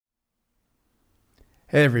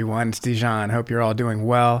Hey everyone, it's Dijon. Hope you're all doing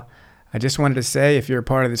well. I just wanted to say if you're a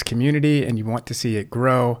part of this community and you want to see it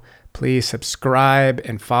grow, please subscribe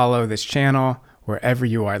and follow this channel wherever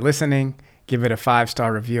you are listening. Give it a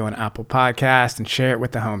 5-star review on Apple Podcast and share it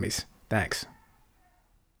with the homies. Thanks.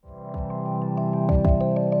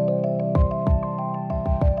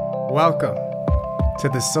 Welcome to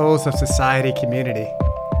the Souls of Society community.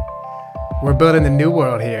 We're building the new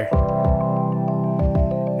world here.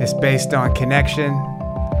 It's based on connection,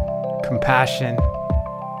 compassion,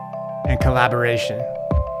 and collaboration.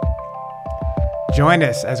 Join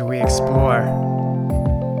us as we explore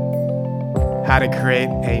how to create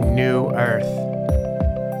a new earth.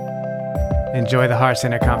 Enjoy the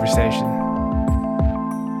heart-centered conversation.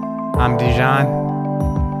 I'm Dijon.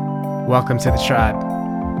 Welcome to the tribe.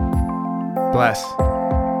 Bless.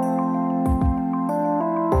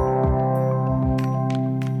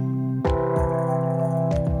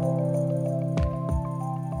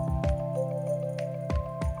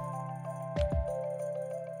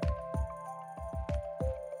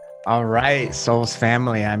 All right, Souls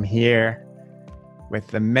family, I'm here with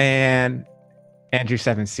the man, Andrew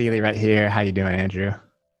Seven Seeley right here. How you doing, Andrew?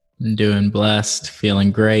 I'm doing blessed,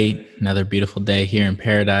 feeling great. Another beautiful day here in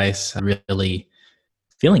paradise. Really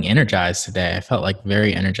feeling energized today. I felt like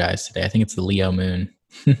very energized today. I think it's the Leo moon.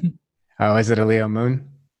 Oh, is it a Leo moon?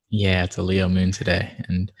 Yeah, it's a Leo moon today.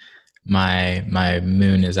 And my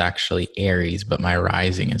moon is actually Aries, but my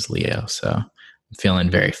rising is Leo. So I'm feeling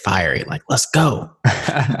very fiery, like, let's go.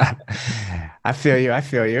 I feel you.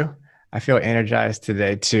 I feel energized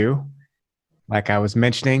today too. Like I was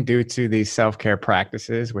mentioning, due to these self-care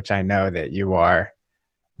practices, which I know that you are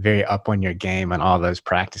very up on your game on all those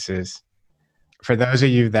practices. For those of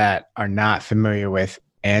you that are not familiar with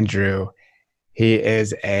Andrew, he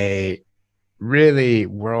is a really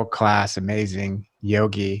world-class, amazing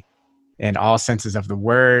yogi in all senses of the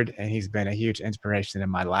word. And he's been a huge inspiration in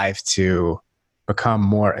my life to become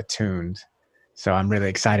more attuned. So I'm really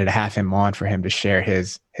excited to have him on for him to share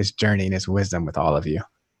his journey and his wisdom with all of you.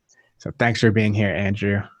 So thanks for being here,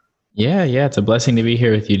 Andrew. Yeah, it's a blessing to be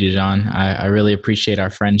here with you, Dijon. I really appreciate our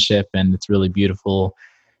friendship, and it's really beautiful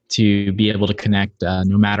to be able to connect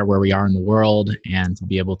no matter where we are in the world, and to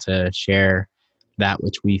be able to share that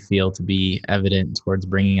which we feel to be evident towards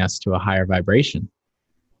bringing us to a higher vibration.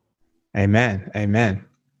 Amen.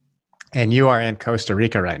 And you are in Costa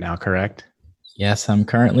Rica right now, correct? Yes, I'm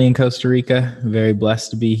currently in Costa Rica. Very blessed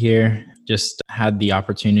to be here. Just had the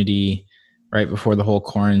opportunity right before the whole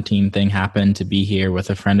quarantine thing happened to be here with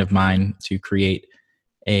a friend of mine to create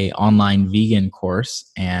a online vegan course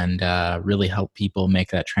and really help people make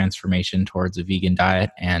that transformation towards a vegan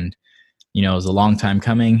diet. And, it was a long time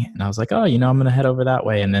coming. And I was like, I'm going to head over that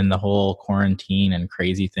way. And then the whole quarantine and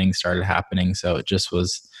crazy things started happening. So it just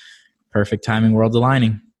was perfect timing, worlds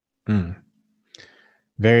aligning.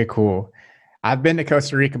 Very cool. I've been to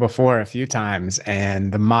Costa Rica before a few times,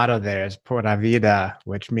 and the motto there is Pura Vida,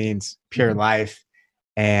 which means pure life.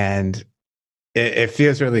 And it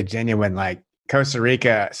feels really genuine. Like Costa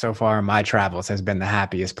Rica, so far in my travels, has been the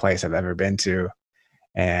happiest place I've ever been to.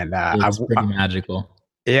 And it's pretty magical.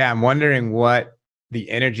 Yeah, I'm wondering what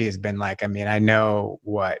the energy has been like. I mean, I know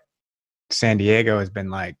what San Diego has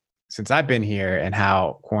been like since I've been here and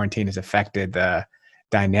how quarantine has affected the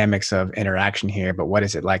dynamics of interaction here, but what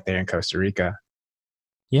is it like there in Costa Rica?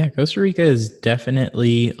 Yeah, Costa Rica is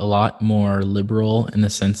definitely a lot more liberal in the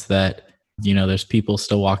sense that, there's people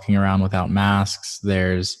still walking around without masks.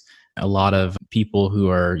 There's a lot of people who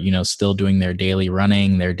are, still doing their daily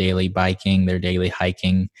running, their daily biking, their daily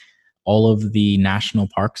hiking. All of the national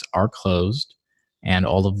parks are closed and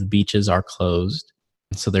all of the beaches are closed.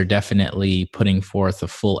 So they're definitely putting forth a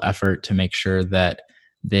full effort to make sure that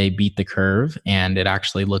they beat the curve. And it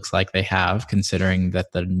actually looks like they have, considering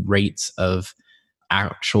that the rates of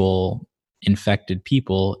actual infected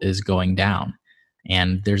people is going down.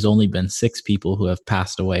 And there's only been 6 people who have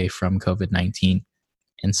passed away from COVID-19.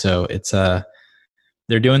 And so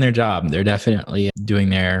they're doing their job. They're definitely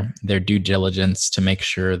doing their due diligence to make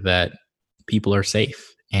sure that people are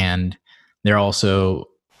safe. And they're also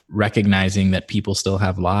recognizing that people still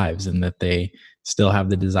have lives and that they still have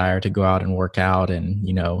the desire to go out and work out and,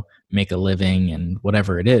 make a living and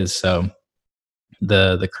whatever it is. So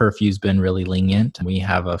the curfew's been really lenient. We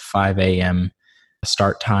have a 5 a.m.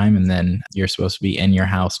 start time, and then you're supposed to be in your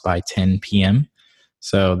house by 10 p.m.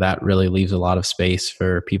 So that really leaves a lot of space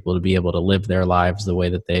for people to be able to live their lives the way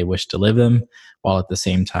that they wish to live them, while at the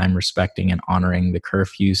same time respecting and honoring the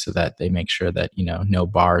curfew so that they make sure that, no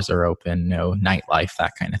bars are open, no nightlife,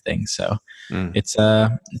 that kind of thing. So it's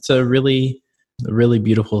a really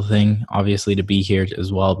beautiful thing, obviously, to be here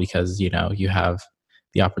as well, because, you have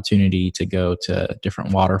the opportunity to go to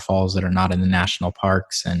different waterfalls that are not in the national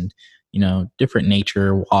parks, and different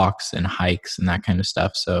nature walks and hikes and that kind of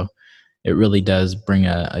stuff. So it really does bring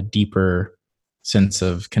a deeper sense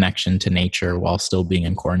of connection to nature while still being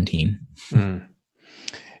in quarantine. Mm.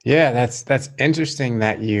 Yeah, that's interesting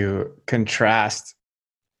that you contrast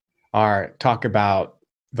or talk about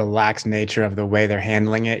the lax nature of the way they're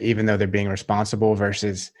handling it, even though they're being responsible,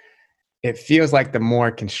 versus it feels like the more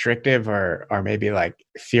constrictive or maybe like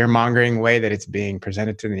fear mongering way that it's being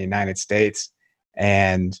presented to the United States.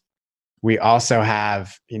 And we also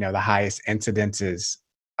have, the highest incidences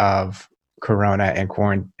of corona and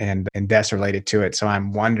quarantine and deaths related to it. So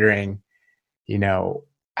I'm wondering,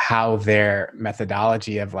 how their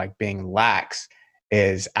methodology of like being lax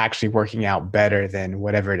is actually working out better than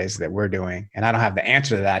whatever it is that we're doing. And I don't have the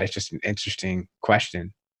answer to that. It's just an interesting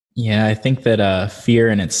question. Yeah, I think that fear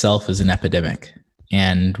in itself is an epidemic.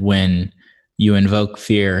 And when you invoke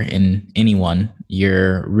fear in anyone,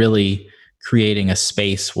 you're really creating a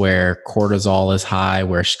space where cortisol is high,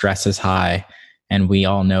 where stress is high. And we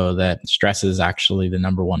all know that stress is actually the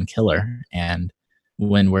number one killer. And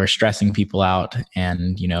when we're stressing people out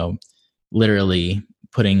and, literally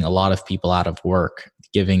putting a lot of people out of work,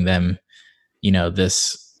 giving them,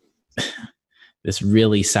 this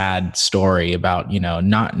really sad story about,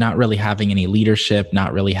 not really having any leadership,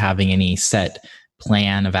 not really having any set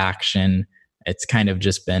plan of action. It's kind of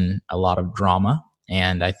just been a lot of drama.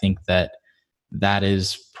 And I think that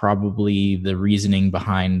is probably the reasoning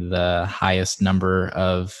behind the highest number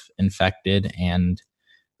of infected. And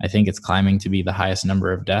I think it's climbing to be the highest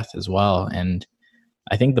number of death as well. And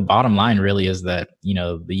I think the bottom line really is that,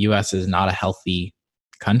 the US is not a healthy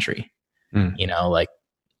country. Like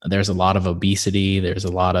there's a lot of obesity, there's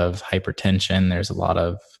a lot of hypertension, there's a lot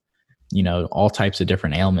of, all types of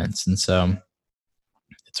different ailments. And so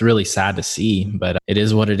it's really sad to see, but it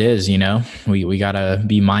is what it is. We got to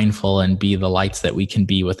be mindful and be the lights that we can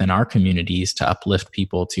be within our communities to uplift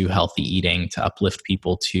people to healthy eating, to uplift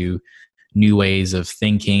people to new ways of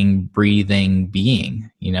thinking, breathing, being,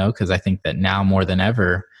 because I think that now more than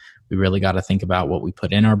ever, we really got to think about what we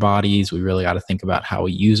put in our bodies. We really got to think about how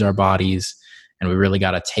we use our bodies. And we really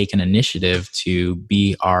got to take an initiative to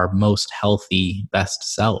be our most healthy,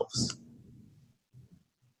 best selves.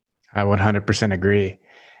 I 100% agree.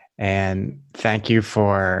 And thank you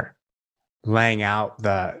for laying out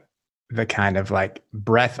the kind of like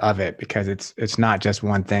breadth of it, because it's not just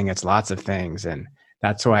one thing, it's lots of things. And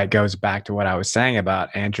that's why it goes back to what I was saying about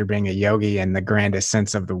Andrew being a yogi in the grandest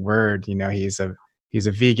sense of the word. He's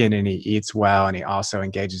a vegan and he eats well, and he also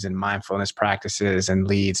engages in mindfulness practices and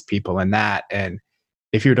leads people in that. And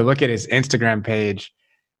if you were to look at his Instagram page,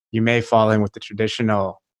 you may fall in with the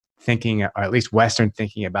traditional thinking, or at least Western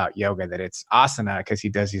thinking about yoga, that it's asana because he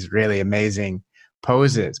does these really amazing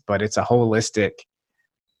poses, but it's a holistic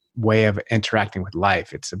way of interacting with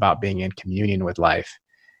life. It's about being in communion with life.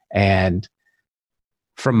 And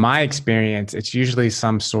from my experience, it's usually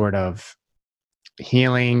some sort of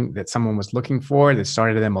healing that someone was looking for that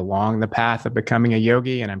started them along the path of becoming a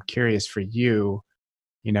yogi. And I'm curious for you,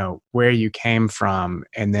 where you came from,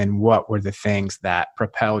 and then what were the things that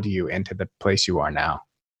propelled you into the place you are now?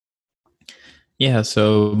 Yeah,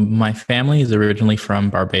 so my family is originally from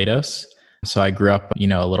Barbados. So I grew up,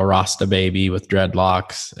 a little Rasta baby with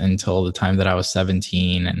dreadlocks until the time that I was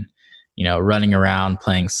 17, and, running around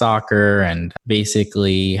playing soccer, and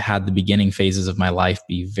basically had the beginning phases of my life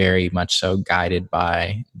be very much so guided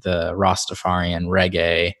by the Rastafarian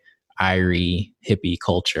reggae, Irie, hippie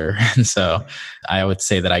culture. And so I would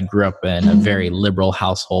say that I grew up in a very liberal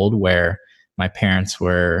household where my parents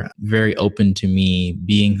were very open to me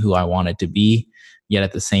being who I wanted to be, yet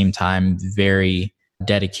at the same time, very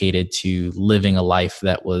dedicated to living a life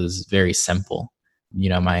that was very simple.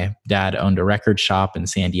 My dad owned a record shop in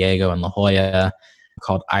San Diego and La Jolla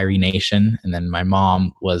called Irie Nation. And then my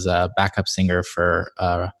mom was a backup singer for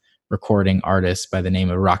a recording artist by the name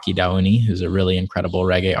of Rocky Daouni, who's a really incredible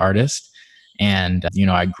reggae artist. And,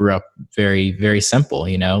 I grew up very, very simple,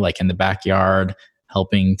 like in the backyard,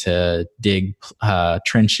 helping to dig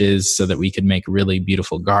trenches so that we could make really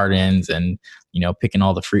beautiful gardens, and, picking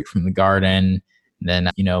all the fruit from the garden. And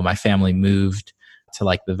then, my family moved to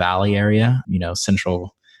like the Valley area,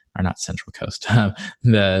 central, or not Central Coast,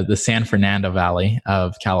 the San Fernando Valley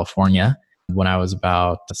of California when I was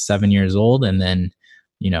about 7 years old. And then,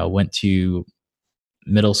 went to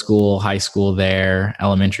middle school, high school there,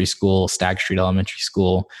 elementary school, Stagg Street Elementary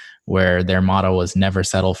School, where their motto was never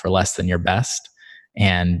settle for less than your best.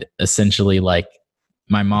 And essentially, like,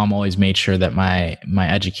 my mom always made sure that my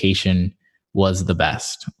education was the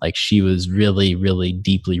best. Like she was really, really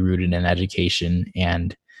deeply rooted in education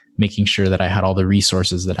and making sure that I had all the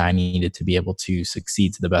resources that I needed to be able to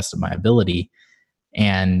succeed to the best of my ability.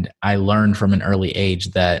 And I learned from an early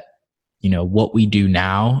age that, what we do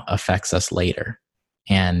now affects us later.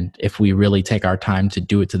 And if we really take our time to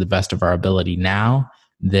do it to the best of our ability now,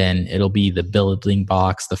 then it'll be the building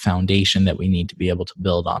blocks, the foundation that we need to be able to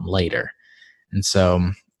build on later. And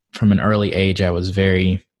so from an early age, I was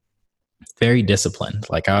very, very disciplined.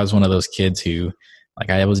 Like I was one of those kids who,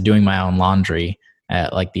 like I was doing my own laundry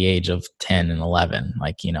at like the age of 10 and 11.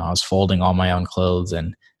 Like, I was folding all my own clothes,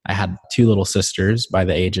 and I had two little sisters by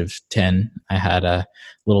the age of 10. I had a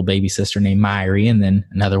little baby sister named Myri and then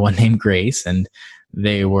another one named Grace. And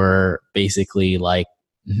they were basically like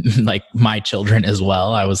my children as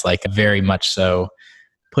well. I was like very much so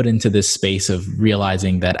put into this space of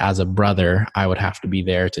realizing that as a brother, I would have to be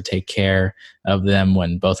there to take care of them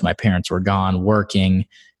when both my parents were gone working,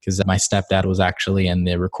 because my stepdad was actually in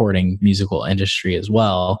the recording musical industry as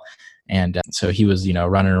well. And so he was,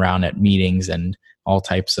 running around at meetings and all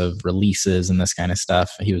types of releases and this kind of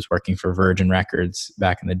stuff. He was working for Virgin Records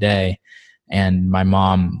back in the day. And my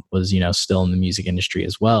mom was, still in the music industry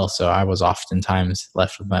as well. So I was oftentimes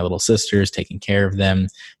left with my little sisters, taking care of them,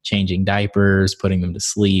 changing diapers, putting them to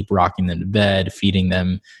sleep, rocking them to bed, feeding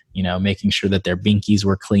them, making sure that their binkies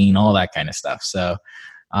were clean, all that kind of stuff. So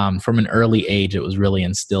from an early age, it was really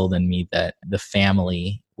instilled in me that the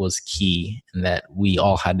family was key and that we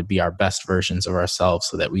all had to be our best versions of ourselves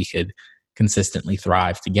so that we could consistently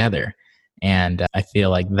thrive together. And I feel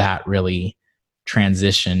like that really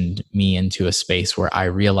transitioned me into a space where I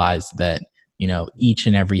realized that, each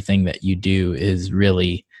and everything that you do is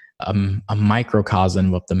really a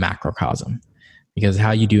microcosm of the macrocosm, because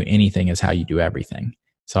how you do anything is how you do everything.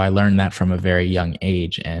 So I learned that from a very young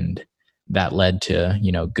age, and that led to,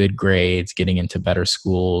 good grades, getting into better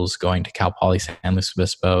schools, going to Cal Poly San Luis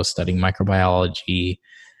Obispo, studying microbiology.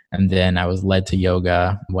 And then I was led to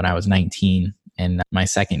yoga when I was 19 in my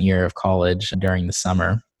second year of college during the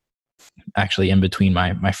summer. Actually, in between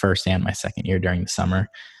my first and my second year during the summer,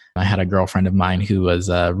 I had a girlfriend of mine who was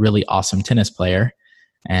a really awesome tennis player.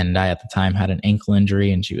 And I, at the time, had an ankle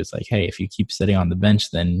injury. And she was like, hey, if you keep sitting on the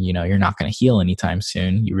bench, then, you're not going to heal anytime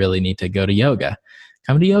soon. You really need to go to yoga.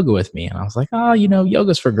 Come to yoga with me. And I was like, oh,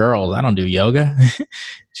 yoga's for girls. I don't do yoga.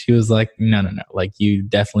 She was like, no. Like, you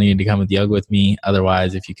definitely need to come with yoga with me.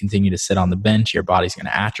 Otherwise, if you continue to sit on the bench, your body's going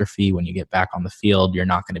to atrophy. When you get back on the field, you're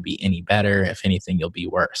not going to be any better. If anything, you'll be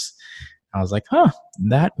worse. I was like,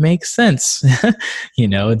 that makes sense.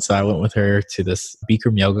 And so I went with her to this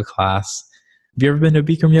Bikram yoga class. Have you ever been to a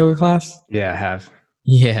Bikram yoga class? Yeah, I have.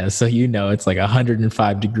 Yeah, so it's like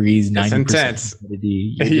 105 degrees, 90%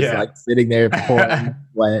 humidity. You're just like sitting there pouring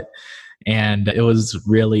sweat, and it was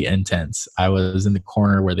really intense. I was in the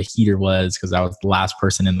corner where the heater was because I was the last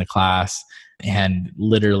person in the class, and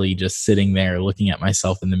literally just sitting there looking at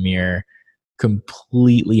myself in the mirror,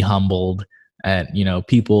 completely humbled at,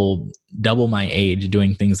 people double my age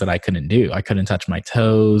doing things that I couldn't do. I couldn't touch my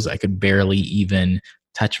toes. I could barely even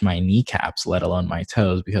touch my kneecaps, let alone my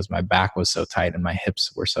toes, because my back was so tight and my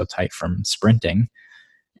hips were so tight from sprinting.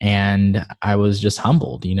 And I was just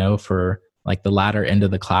humbled, for like the latter end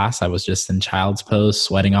of the class. I was just in child's pose,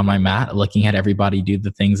 sweating on my mat, looking at everybody do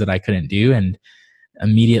the things that I couldn't do. And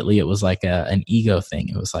immediately it was like an ego thing.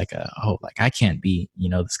 It was like, I can't be,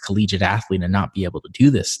 this collegiate athlete and not be able to do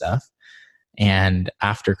this stuff. And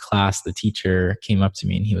after class, the teacher came up to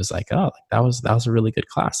me and he was like, "Oh, that was a really good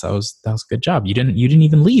class. That was a good job. You didn't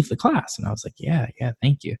even leave the class." And I was like, "Yeah,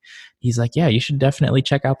 thank you." He's like, "Yeah, you should definitely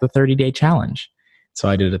check out the 30-day challenge." So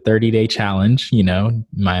I did a 30-day challenge.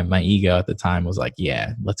 My ego at the time was like,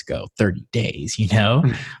 "Yeah, let's go 30 days."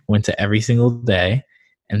 Went to every single day.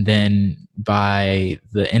 And then by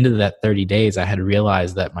the end of that 30 days, I had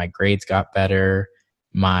realized that my grades got better.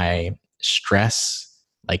 My stress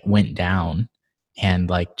went down, and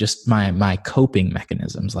just my coping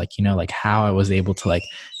mechanisms, like how I was able to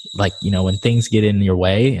when things get in your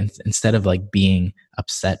way, and instead of being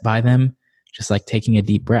upset by them, just taking a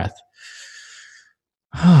deep breath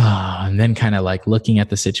and then kind of looking at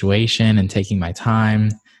the situation and taking my time.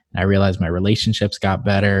 And I realized my relationships got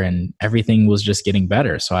better and everything was just getting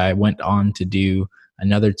better. So I went on to do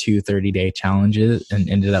another 2 30-day challenges and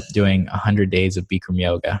ended up doing 100 days of Bikram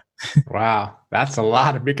yoga. Wow. That's a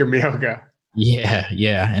lot of Bikram yoga.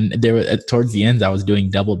 Yeah. And there were, towards the end, I was doing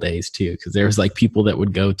double days too, because there was people that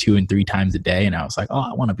would go 2 and 3 times a day. And I was like,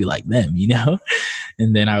 oh, I want to be like them,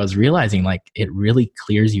 And then I was realizing it really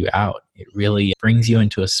clears you out. It really brings you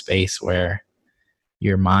into a space where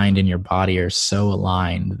your mind and your body are so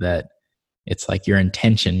aligned that it's like your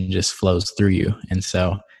intention just flows through you. And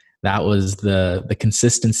so that was the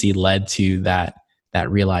consistency led to that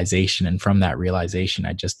realization. And from that realization,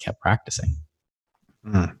 I just kept practicing.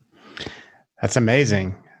 That's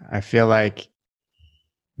amazing. I feel like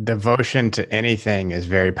devotion to anything is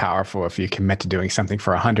very powerful. If you commit to doing something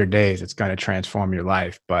for 100 days, it's going to transform your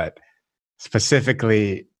life. But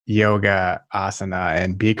specifically yoga, asana,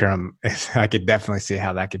 and Bikram, I could definitely see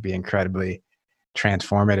how that could be incredibly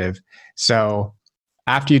transformative. So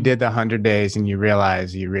after you did the 100 days and you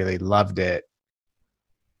realized you really loved it,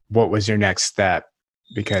 what was your next step?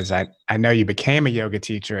 Because I know you became a yoga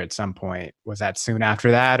teacher at some point. Was that soon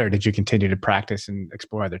after that, or did you continue to practice and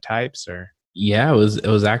explore other types? Or Yeah, it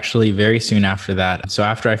was actually very soon after that. So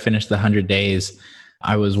after I finished the 100 days,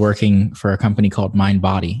 I was working for a company called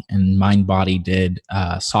Mindbody, and Mindbody did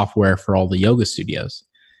software for all the yoga studios.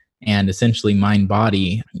 And essentially,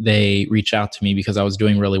 Mindbody, they reached out to me because I was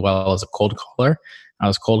doing really well as a cold caller. I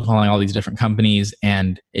was cold calling all these different companies,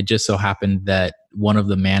 and it just so happened that one of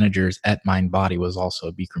the managers at Mindbody was also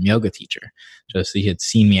a Bikram yoga teacher. So he had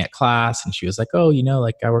seen me at class, and she was like, "Oh,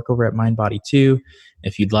 like I work over at Mindbody too.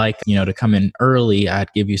 If you'd like, to come in early,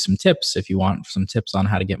 I'd give you some tips if you want some tips on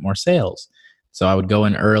how to get more sales." So I would go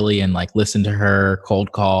in early and like listen to her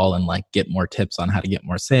cold call and like get more tips on how to get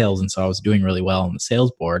more sales. And so I was doing really well on the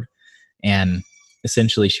sales board. And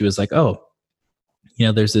essentially she was like, "Oh,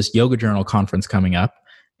 there's this Yoga Journal conference coming up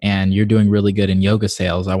and you're doing really good in yoga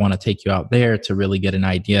sales. I want to take you out there to really get an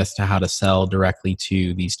idea as to how to sell directly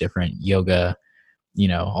to these different yoga,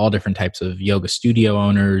 all different types of yoga studio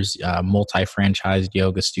owners, multi-franchised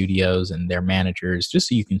yoga studios and their managers, just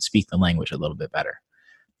so you can speak the language a little bit better."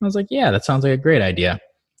 I was like, "Yeah, that sounds like a great idea."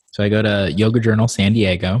 So I go to Yoga Journal San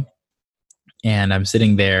Diego, and I'm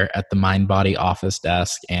sitting there at the Mindbody office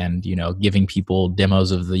desk and, giving people demos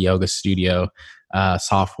of the yoga studio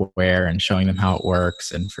software and showing them how it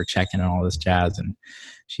works and for check-in and all this jazz. And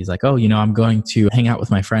she's like, "Oh, I'm going to hang out with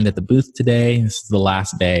my friend at the booth today. This is the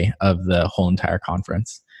last day of the whole entire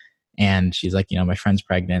conference." And she's like, "My friend's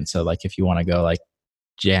pregnant. So like, if you want to go like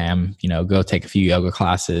jam, go take a few yoga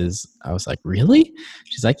classes." I was like, "Really?"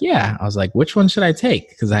 She's like, "Yeah." I was like, "Which one should I take?"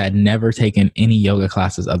 Because I had never taken any yoga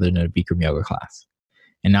classes other than a Bikram yoga class.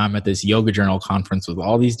 And now I'm at this Yoga Journal conference with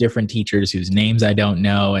all these different teachers whose names I don't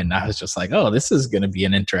know. And I was just like, "Oh, this is going to be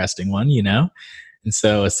an interesting one, And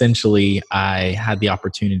so essentially I had the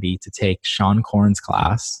opportunity to take Sean Korn's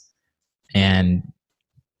class and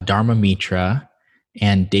Dharma Mitra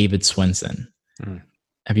and David Swenson.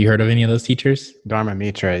 Have you heard of any of those teachers? Dharma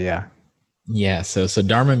Mitra, yeah. Yeah, so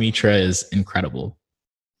Dharma Mitra is incredible.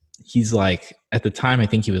 He's like, at the time, I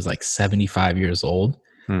think he was like 75 years old,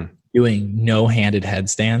 doing no-handed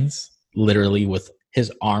headstands, literally with his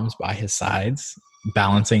arms by his sides,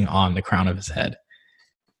 balancing on the crown of his head.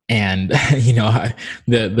 And,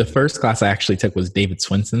 the first class I actually took was David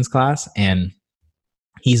Swenson's class, and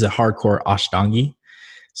he's a hardcore Ashtangi.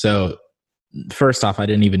 So first off, I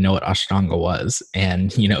didn't even know what Ashtanga was.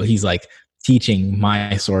 And, he's like teaching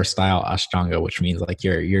Mysore style Ashtanga, which means like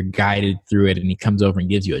you're guided through it, and he comes over and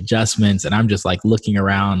gives you adjustments. And I'm just like looking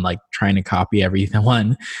around, like trying to copy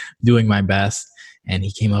everyone, doing my best. And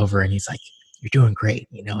he came over and he's like, "You're doing great,"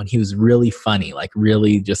 and he was really funny, like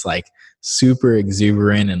really just like super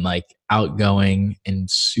exuberant and like outgoing and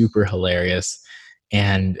super hilarious.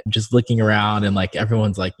 And just looking around and like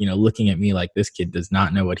everyone's like, looking at me like this kid does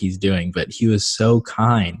not know what he's doing, but he was so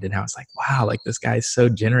kind. And I was like, wow, like this guy's so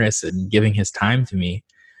generous and giving his time to me.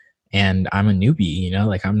 And I'm a newbie,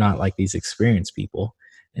 like I'm not like these experienced people.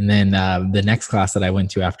 And then the next class that I went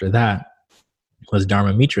to after that was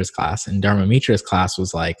Dharma Mitra's class. And Dharma Mitra's class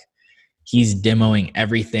was like, he's demoing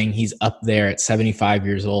everything. He's up there at 75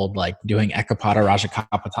 years old, like doing Ekapada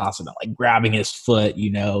Rajakapotasana, like grabbing his foot,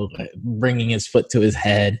 bringing his foot to his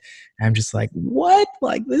head. And I'm just like, what?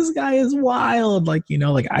 Like, this guy is wild. Like,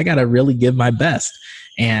 like I got to really give my best.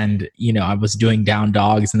 And, I was doing down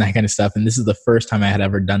dogs and that kind of stuff. And this is the first time I had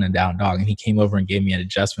ever done a down dog. And he came over and gave me an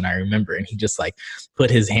adjustment, I remember. And he just like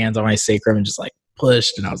put his hands on my sacrum and just like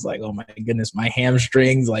pushed. And I was like, oh my goodness, my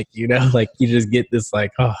hamstrings, like, like you just get this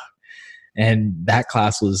like, oh. And that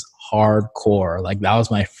class was hardcore. Like that was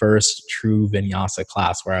my first true vinyasa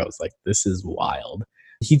class where I was like, this is wild.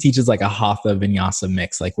 He teaches like a hatha vinyasa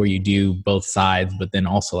mix, like where you do both sides, but then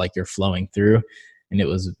also like you're flowing through. And it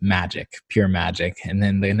was magic, pure magic. And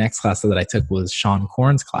then the next class that I took was Sean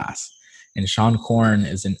Korn's class. And Sean Korn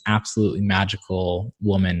is an absolutely magical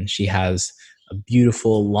woman. She has a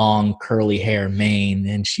beautiful, long, curly hair mane.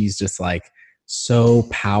 And she's just like, so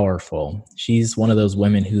powerful. She's one of those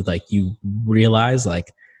women who like you realize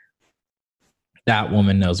like that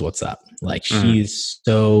woman knows what's up. Like Mm. she's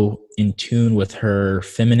so in tune with her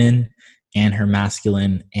feminine and her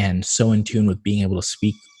masculine, and so in tune with being able to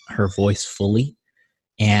speak her voice fully.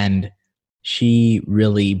 And she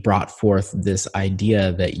really brought forth this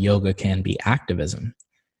idea that yoga can be activism,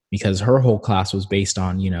 because her whole class was based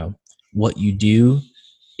on, what you do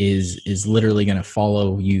is literally going to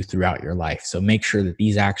follow you throughout your life. So make sure that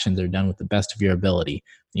these actions are done with the best of your ability.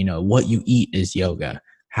 What you eat is yoga.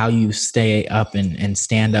 How you stay up and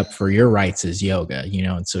stand up for your rights is yoga,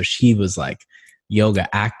 and so she was like yoga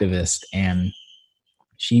activist, and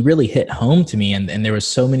she really hit home to me. And there was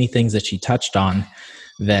so many things that she touched on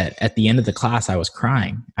that at the end of the class, I was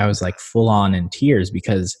crying. I was like full on in tears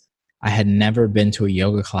because I had never been to a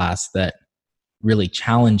yoga class that really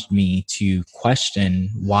challenged me to question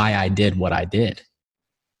why I did what I did.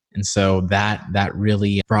 And so that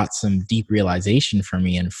really brought some deep realization for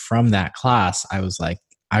me. And from that class, I was like,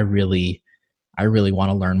 I really want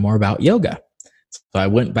to learn more about yoga. So I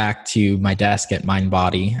went back to my desk at Mind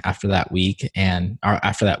Body after that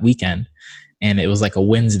after that weekend, and it was like a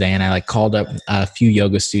Wednesday, and I like called up a few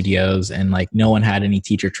yoga studios, and like no one had any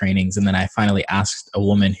teacher trainings. And then I finally asked a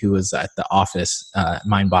woman who was at the office,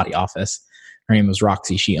 Mind Body office. Her name was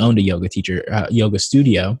Roxy. She owned a yoga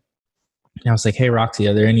studio. And I was like, hey, Roxy,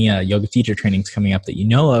 are there any yoga teacher trainings coming up that you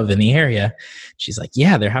know of in the area? She's like,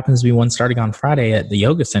 yeah, there happens to be one starting on Friday at the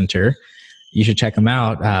yoga center. You should check them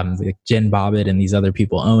out. Jen Bobbitt and these other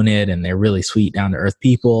people own it, and they're really sweet, down to earth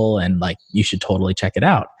people. And like, you should totally check it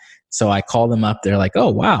out. So I call them up. They're like, oh,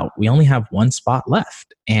 wow, we only have one spot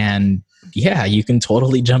left. And yeah, you can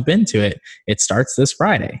totally jump into it. It starts this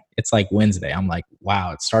Friday. It's like Wednesday. I'm like,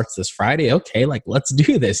 wow, it starts this Friday. Okay, like let's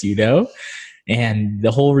do this, And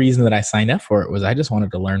the whole reason that I signed up for it was I just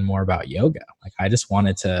wanted to learn more about yoga. Like I just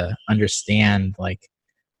wanted to understand like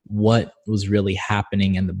what was really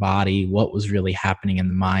happening in the body, what was really happening in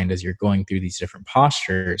the mind as you're going through these different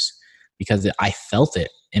postures, because I felt it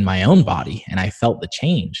in my own body and I felt the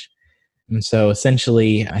change. And so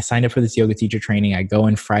essentially I signed up for this yoga teacher training. I go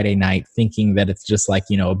in Friday night thinking that it's just like,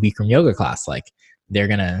 a Bikram yoga class. Like they're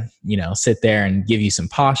going to, sit there and give you some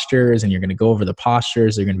postures, and you're going to go over the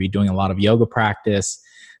postures. They're going to be doing a lot of yoga practice.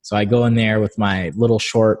 So I go in there with my little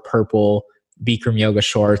short purple Bikram yoga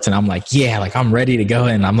shorts, and I'm like, yeah, like I'm ready to go.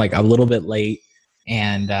 And I'm like a little bit late.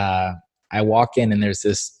 And I walk in, and there's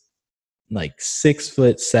this like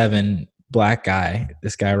 6'7" black guy,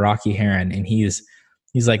 this guy, Rocky Heron. And he's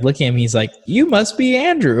like looking at me, he's like, you must be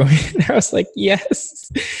Andrew. And I was like,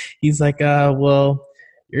 yes. He's like, well,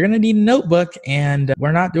 you're going to need a notebook, and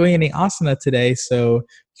we're not doing any asana today, so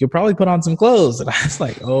you'll probably put on some clothes. And I was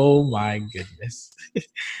like, oh my goodness.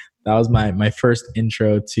 That was my first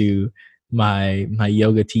intro to my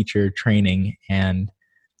yoga teacher training. And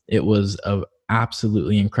it was an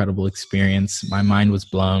absolutely incredible experience. My mind was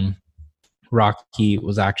blown. Rocky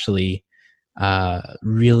was actually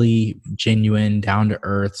really genuine, down to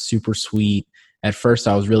earth, super sweet. At first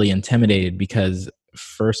I was really intimidated because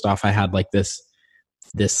first off, I had like this,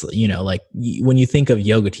 like when you think of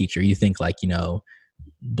yoga teacher, you think like,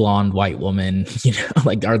 blonde white woman,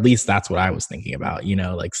 like, or at least that's what I was thinking about,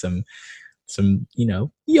 like some,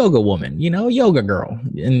 yoga woman, yoga girl.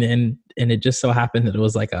 And it just so happened that it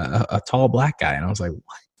was like a tall black guy. And I was like,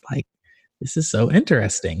 what? Like, this is so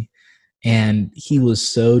interesting. And he was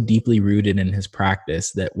so deeply rooted in his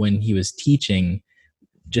practice that when he was teaching,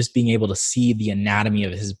 just being able to see the anatomy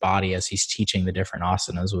of his body as he's teaching the different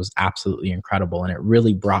asanas was absolutely incredible. And it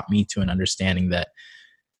really brought me to an understanding that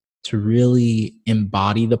to really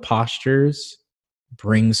embody the postures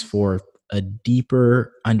brings forth a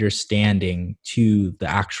deeper understanding to the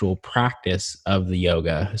actual practice of the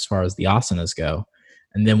yoga as far as the asanas go.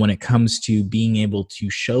 And then when it comes to being able to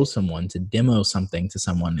show someone, to demo something to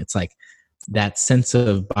someone, it's like that sense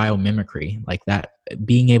of biomimicry, like that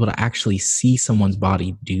being able to actually see someone's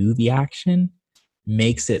body do the action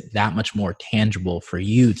makes it that much more tangible for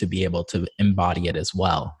you to be able to embody it as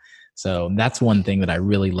well. So that's one thing that I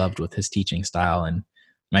really loved with his teaching style. And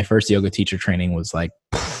my first yoga teacher training was like,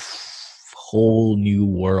 whole new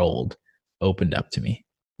world opened up to me.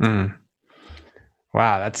 Mm.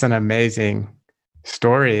 Wow, that's an amazing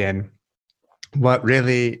story. And what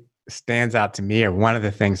really stands out to me, or one of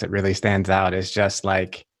the things that really stands out, is just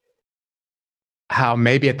like how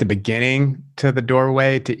maybe at the beginning to the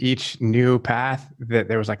doorway to each new path that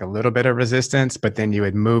there was like a little bit of resistance, but then you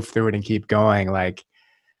would move through it and keep going. Like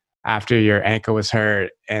after your ankle was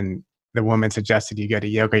hurt and the woman suggested you go to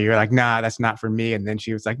yoga, you're like, nah, that's not for me. And then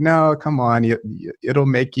she was like, no, come on, it'll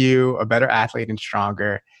make you a better athlete and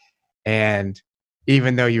stronger. And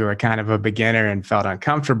even though you were kind of a beginner and felt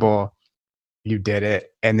uncomfortable, you did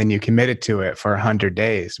it, and then you committed to it for 100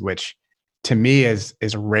 days, which to me is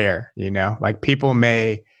rare, you know? Like people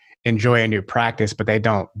may enjoy a new practice, but they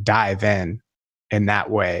don't dive in that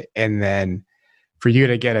way. And then for you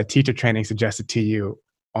to get a teacher training suggested to you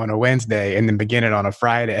on a Wednesday and then begin it on a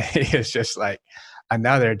Friday is just like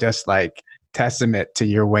another just like testament to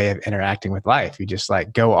your way of interacting with life. You just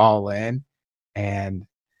like go all in. And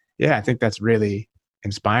yeah, I think that's really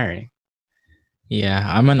inspiring. Yeah,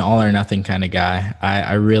 I'm an all or nothing kind of guy.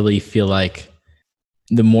 I really feel like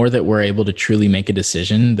the more that we're able to truly make a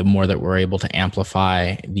decision, the more that we're able to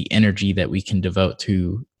amplify the energy that we can devote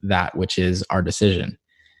to that which is our decision.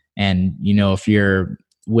 And, you know, if you're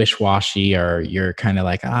wish-washy or you're kind of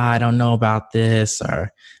like, I don't know about this,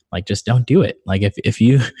 or like, just don't do it. Like if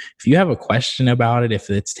you have a question about it, if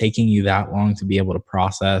it's taking you that long to be able to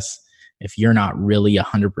process, if you're not really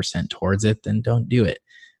 100% towards it, then don't do it.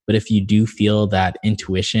 But if you do feel that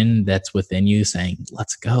intuition that's within you saying,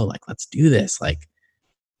 let's go, like, let's do this, like,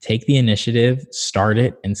 take the initiative, start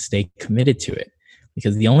it, and stay committed to it.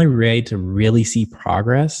 Because the only way to really see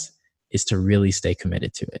progress is to really stay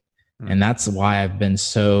committed to it. And that's why I've been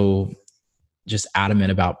so just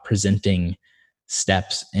adamant about presenting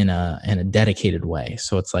steps in a dedicated way.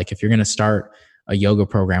 So it's like, if you're going to start a yoga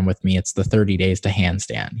program with me, it's the 30 days to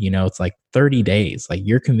handstand. You know, it's like 30 days, like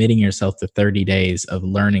you're committing yourself to 30 days of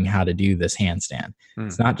learning how to do this handstand.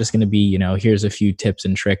 It's not just going to be, you know, here's a few tips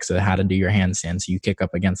and tricks of how to do your handstand. So you kick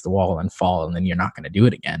up against the wall and fall, and then you're not going to do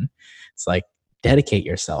it again. It's like, dedicate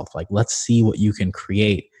yourself. Like, let's see what you can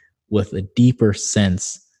create with a deeper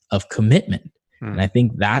sense of commitment. And I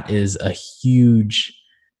think that is a huge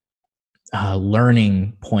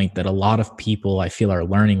learning point that a lot of people I feel are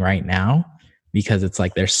learning right now, because it's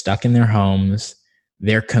like they're stuck in their homes.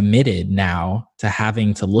 They're committed now to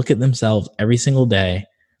having to look at themselves every single day,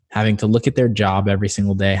 having to look at their job every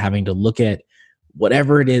single day, having to look at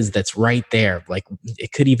whatever it is that's right there. Like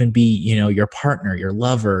it could even be, you know, your partner, your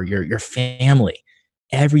lover, your family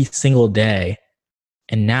every single day.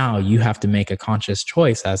 And now you have to make a conscious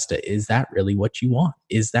choice as to, is that really what you want?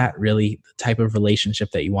 Is that really the type of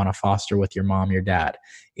relationship that you want to foster with your mom, your dad?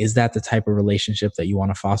 Is that the type of relationship that you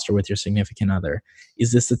want to foster with your significant other?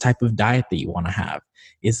 Is this the type of diet that you want to have?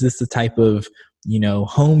 Is this the type of, you know,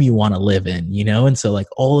 home you want to live in, you know? And so like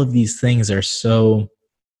all of these things are so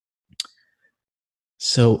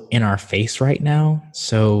in our face right now,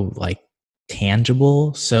 so like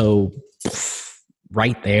tangible, so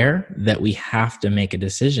right there, that we have to make a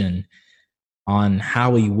decision on how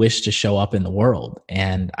we wish to show up in the world.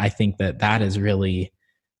 And I think that that is really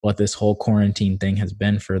what this whole quarantine thing has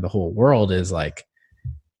been for the whole world, is like,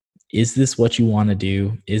 is this what you want to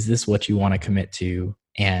do? Is this what you want to commit to?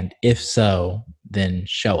 And if so, then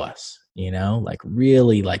show us, you know, like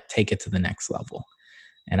really like take it to the next level.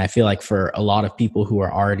 And I feel like for a lot of people who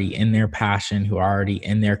are already in their passion, who are already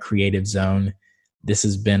in their creative zone, this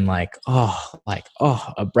has been like, a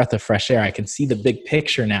breath of fresh air. I can see the big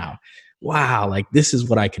picture now. Wow, like this is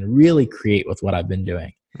what I can really create with what I've been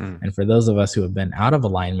doing. And for those of us who have been out of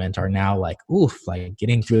alignment are now like, oof, like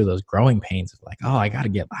getting through those growing pains of like, oh, I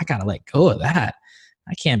gotta let go of that.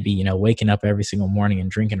 I can't be, you know, waking up every single morning and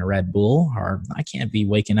drinking a Red Bull, or I can't be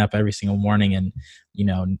waking up every single morning and, you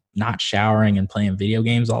know, not showering and playing video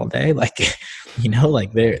games all day. Like, you know,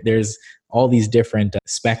 like there's all these different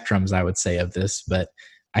spectrums, I would say, of this. But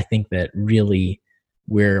I think that really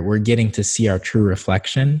we're getting to see our true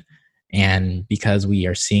reflection. And because we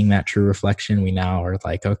are seeing that true reflection, we now are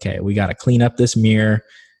like, okay, we got to clean up this mirror.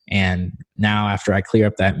 And now after I clear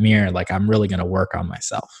up that mirror, like I'm really going to work on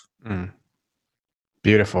myself.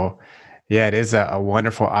 Beautiful. Yeah, it is a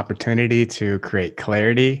wonderful opportunity to create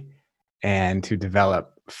clarity and to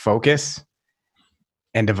develop focus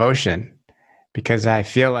and devotion, because I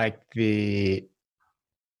feel like the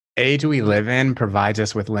age we live in provides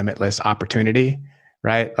us with limitless opportunity,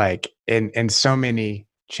 right? Like in so many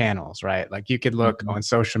channels, right? Like you could look on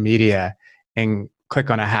social media and click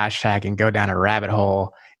on a hashtag and go down a rabbit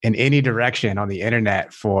hole in any direction on the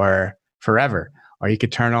internet for forever. Or you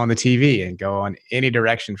could turn on the TV and go on any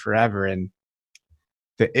direction forever. And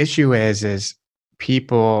the issue is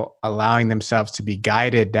people allowing themselves to be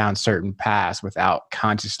guided down certain paths without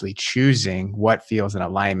consciously choosing what feels in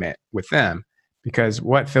alignment with them. Because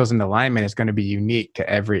what feels in alignment is going to be unique to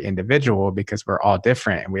every individual, because we're all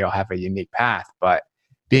different and we all have a unique path. But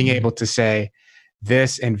being able to say,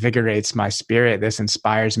 this invigorates my spirit, this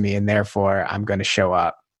inspires me, and therefore I'm going to show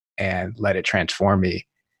up and let it transform me,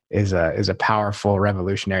 is a powerful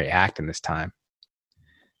revolutionary act in this time.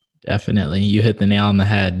 Definitely. You hit the nail on the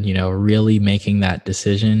head, you know, really making that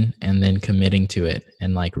decision and then committing to it,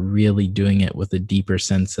 and like really doing it with a deeper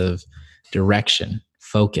sense of direction,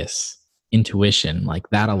 focus, intuition, like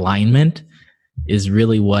that alignment is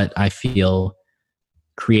really what I feel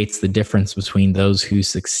creates the difference between those who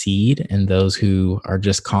succeed and those who are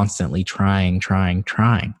just constantly trying.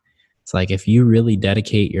 It's like if you really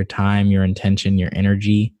dedicate your time, your intention, your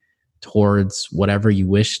energy towards whatever you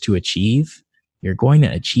wish to achieve, you're going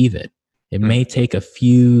to achieve it. It may take a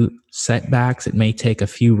few setbacks, it may take a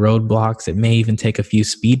few roadblocks, it may even take a few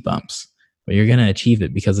speed bumps, but you're going to achieve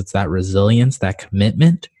it because it's that resilience, that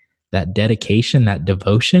commitment, that dedication, that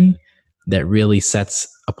devotion that really sets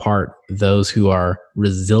apart those who are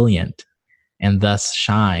resilient and thus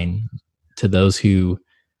shine to those who,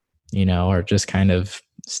 are just kind of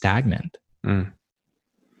stagnant.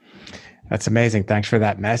 That's amazing. Thanks for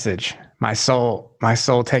that message. My soul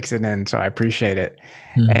takes it in, so I appreciate it.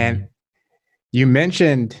 And you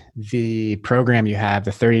mentioned the program you have,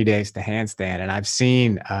 the 30 Days to Handstand, and I've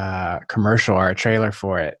seen a commercial or a trailer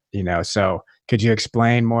for it, so could you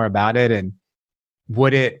explain more about it? And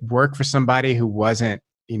would it work for somebody who wasn't,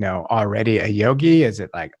 already a yogi? Is it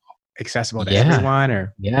like accessible to everyone?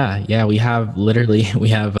 Or we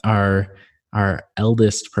have our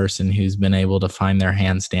eldest person who's been able to find their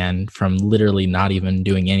handstand from literally not even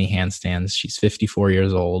doing any handstands. She's 54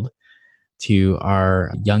 years old. To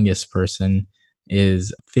our youngest person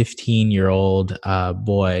is 15-year-old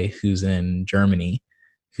boy who's in Germany,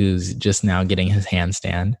 who's just now getting his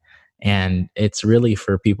handstand. And it's really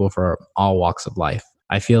for people for all walks of life.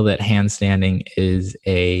 I feel that handstanding is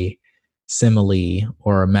a simile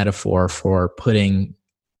or a metaphor for putting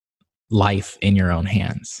life in your own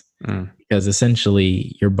hands. Because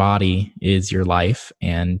essentially your body is your life,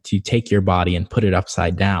 and to take your body and put it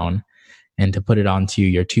upside down and to put it onto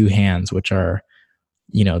your two hands, which are,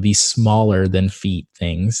 these smaller than feet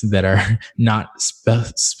things that are not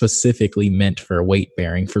specifically meant for weight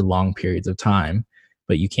bearing for long periods of time,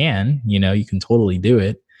 but you can totally do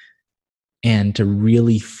it. And to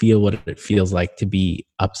really feel what it feels like to be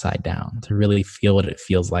upside down, to really feel what it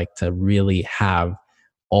feels like to really have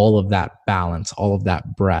all of that balance, all of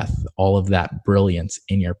that breath, all of that brilliance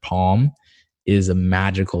in your palm is a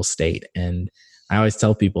magical state. And I always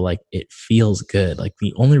tell people, like, it feels good. Like,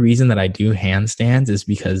 the only reason that I do handstands is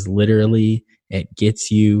because literally it gets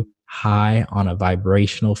you high on a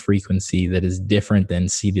vibrational frequency that is different than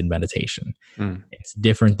seated meditation. It's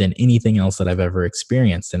different than anything else that I've ever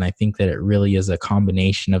experienced. And I think that it really is a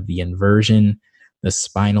combination of the inversion, the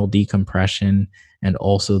spinal decompression, and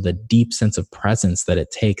also the deep sense of presence that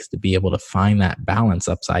it takes to be able to find that balance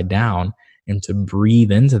upside down and to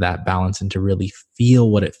breathe into that balance and to really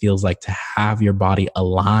feel what it feels like to have your body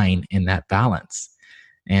align in that balance.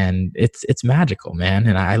 And it's magical, man.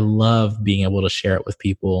 And I love being able to share it with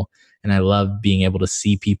people. And I love being able to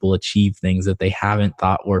see people achieve things that they haven't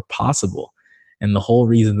thought were possible. And the whole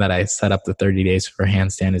reason that I set up the 30 days for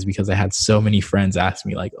handstand is because I had so many friends ask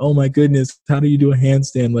me, like, oh my goodness, how do you do a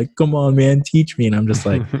handstand? Like, come on, man, teach me. And I'm just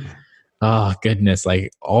like, oh goodness,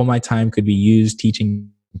 like all my time could be used teaching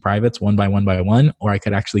privates one by one, or I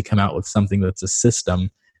could actually come out with something that's a system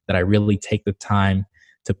that I really take the time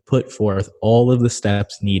to put forth all of the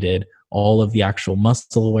steps needed, all of the actual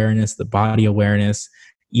muscle awareness, the body awareness,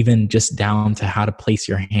 even just down to how to place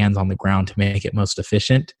your hands on the ground to make it most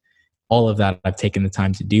efficient. All of that I've taken the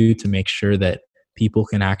time to do to make sure that people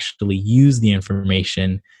can actually use the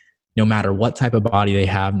information no matter what type of body they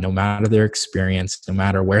have, no matter their experience, no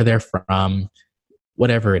matter where they're from,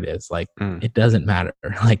 whatever it is. Like, it doesn't matter.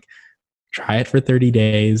 Like, try it for 30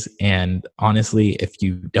 days. And honestly, if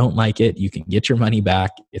you don't like it, you can get your money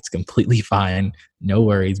back. It's completely fine. No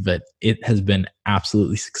worries. But it has been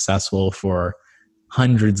absolutely successful for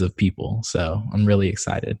hundreds of people. So I'm really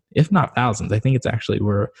excited. If not thousands. I think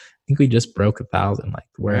we just broke 1,000. Like,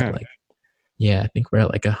 we're at like, I think we're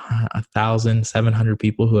at like 1,700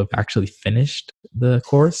 people who have actually finished the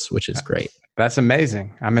course, which is great. That's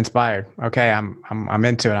amazing. I'm inspired. Okay. I'm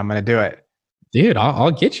into it. I'm going to do it. Dude,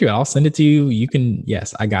 I'll get you. I'll send it to you. You can,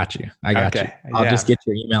 yes, I got you. You. I'll just get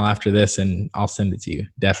your email after this and I'll send it to you.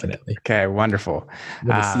 Definitely. Okay, wonderful.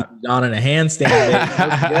 See John in a handstand.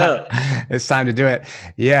 Let's go. It's time to do it.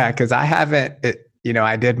 Yeah, because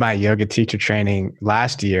I did my yoga teacher training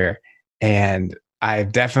last year, and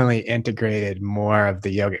I've definitely integrated more of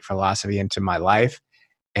the yogic philosophy into my life.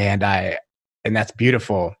 And that's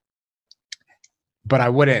beautiful. But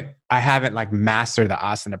I haven't like mastered the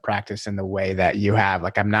asana practice in the way that you have.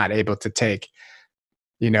 Like, I'm not able to take,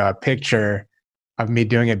 a picture of me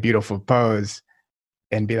doing a beautiful pose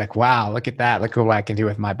and be like, wow, look at that. Look at what I can do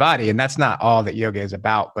with my body. And that's not all that yoga is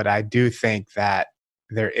about. But I do think that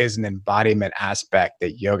there is an embodiment aspect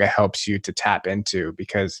that yoga helps you to tap into,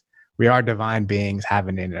 because we are divine beings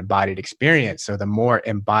having an embodied experience. So the more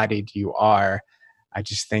embodied you are, I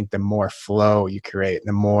just think the more flow you create,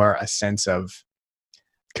 the more a sense of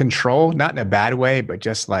control, not in a bad way, but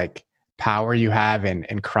just like power you have in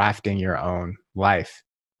crafting your own life.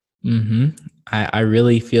 Hmm. I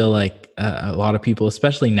really feel like a lot of people,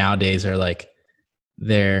 especially nowadays, are like,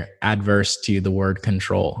 they're adverse to the word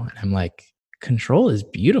control. And I'm like, control is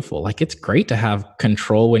beautiful. Like, it's great to have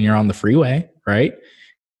control when you're on the freeway, right?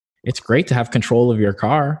 It's great to have control of your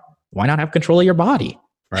car. Why not have control of your body?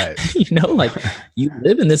 Right. Like, you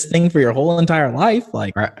live in this thing for your whole entire life.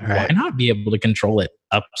 Like, why Right. not be able to control it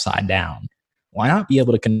upside down? Why not be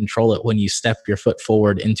able to control it when you step your foot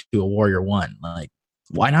forward into a warrior one? Like,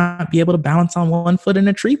 why not be able to balance on one foot in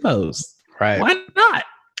a tree pose? Right. Why not?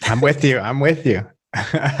 I'm with you. I'm with you.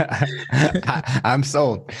 I'm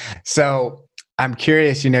sold. So I'm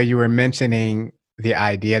curious, you were mentioning the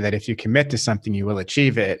idea that if you commit to something, you will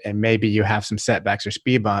achieve it. And maybe you have some setbacks or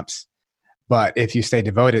speed bumps, but if you stay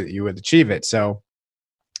devoted, you will achieve it. So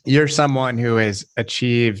you're someone who has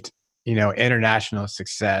achieved, international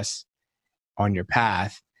success on your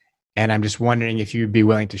path. And I'm just wondering if you'd be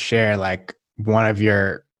willing to share like one of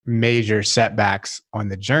your major setbacks on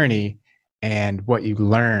the journey and what you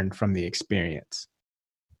learned from the experience.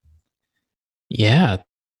 Yeah,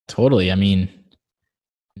 totally. I mean,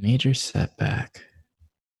 major setback.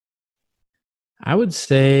 I would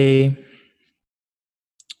say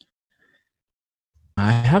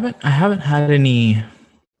I haven't had any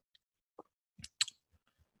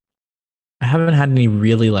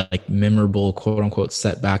really like memorable quote unquote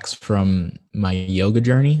setbacks from my yoga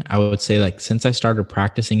journey. I would say like since I started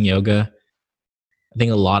practicing yoga, I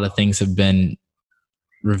think a lot of things have been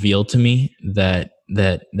revealed to me that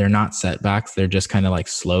they're not setbacks. They're just kind of like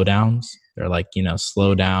slowdowns. They're like,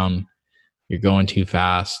 slow down, you're going too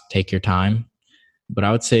fast, take your time. But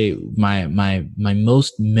I would say my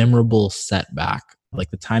most memorable setback, like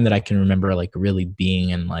the time that I can remember like really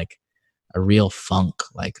being in like a real funk,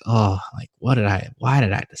 like, oh, like why did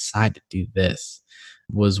I decide to do this,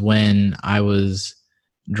 was when I was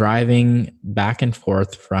driving back and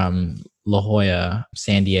forth from La Jolla,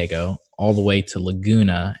 San Diego, all the way to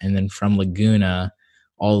Laguna, and then from Laguna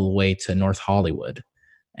all the way to North Hollywood.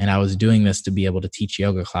 And I was doing this to be able to teach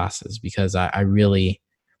yoga classes because I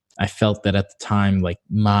felt that at the time, like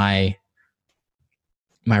my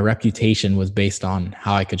reputation was based on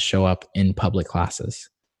how I could show up in public classes.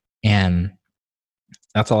 And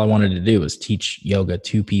that's all I wanted to do was teach yoga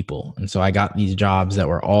to people. And so I got these jobs that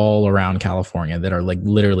were all around California that are like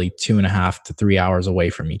literally 2.5 to 3 hours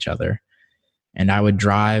away from each other. And I would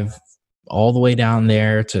drive all the way down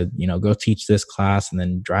there to, go teach this class and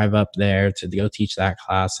then drive up there to go teach that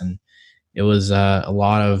class. And it was a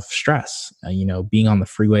lot of stress, being on the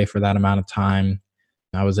freeway for that amount of time.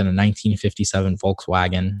 I was in a 1957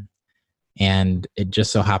 Volkswagen, and it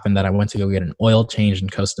just so happened that I went to go get an oil change in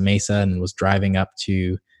Costa Mesa and was driving up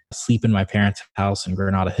to sleep in my parents' house in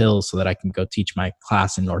Granada Hills so that I can go teach my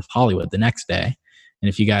class in North Hollywood the next day. And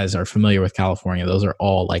if you guys are familiar with California, those are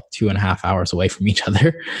all like 2.5 hours away from each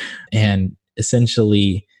other. And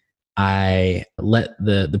essentially, I let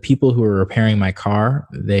the people who were repairing my car,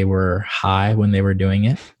 they were high when they were doing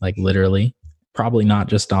it, like literally, probably not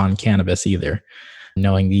just on cannabis either,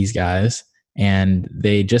 knowing these guys. And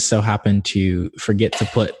they just so happened to forget to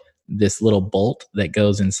put this little bolt that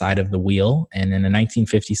goes inside of the wheel. And in a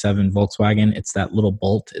 1957 Volkswagen, it's that little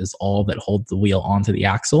bolt is all that holds the wheel onto the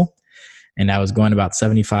axle. And I was going about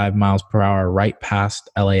 75 miles per hour right past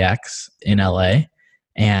LAX in LA.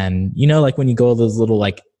 And, like when you go those little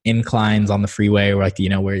like inclines on the freeway where like,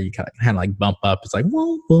 where you kind of like bump up, it's like,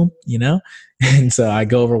 boom, boom, And so I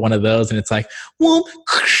go over one of those and it's like, boom,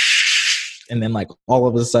 and then like all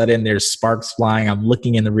of a sudden there's sparks flying. I'm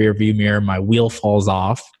looking in the rear view mirror. My wheel falls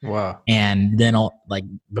off. Wow. And then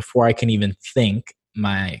before I can even think,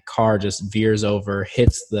 my car just veers over,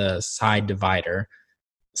 hits the side divider,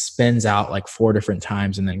 spins out like 4 different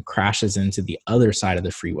times, and then crashes into the other side of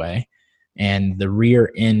the freeway. And the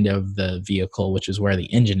rear end of the vehicle, which is where the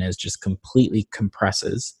engine is, just completely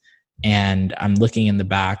compresses. And I'm looking in the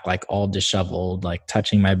back, like all disheveled, like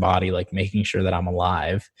touching my body, like making sure that I'm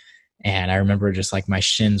alive. And I remember just like my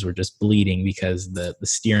shins were just bleeding because the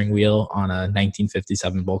steering wheel on a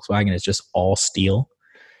 1957 Volkswagen is just all steel.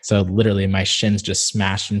 So literally my shins just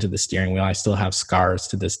smashed into the steering wheel. I still have scars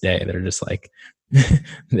to this day that are just like,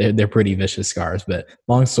 they're pretty vicious scars. But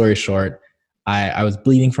long story short, I was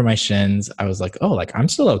bleeding from my shins. I was like, oh, like I'm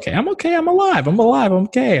still okay. I'm okay. I'm alive. I'm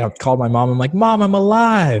okay. I called my mom. I'm like, Mom, I'm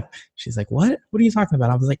alive. She's like, what? What are you talking about?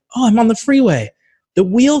 I was like, oh, I'm on the freeway. The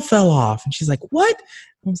wheel fell off. And she's like, what?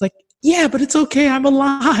 I was like, yeah, but it's okay. I'm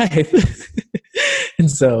alive. And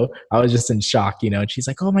so I was just in shock, and she's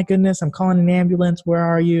like, oh my goodness, I'm calling an ambulance. Where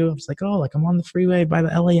are you? I was like, oh, like I'm on the freeway by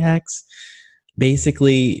the LAX.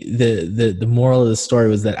 Basically, the moral of the story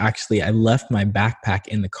was that actually I left my backpack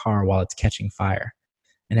in the car while it's catching fire.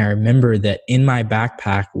 And I remember that in my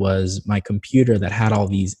backpack was my computer that had all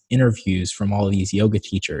these interviews from all of these yoga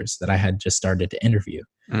teachers that I had just started to interview.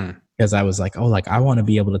 Because I was like, oh, like I want to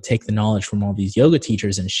be able to take the knowledge from all these yoga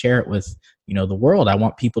teachers and share it with, the world. I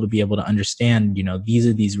want people to be able to understand, these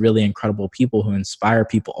are these really incredible people who inspire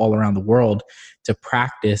people all around the world to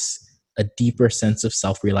practice a deeper sense of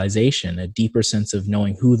self-realization, a deeper sense of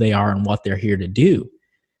knowing who they are and what they're here to do.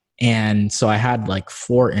 And so I had like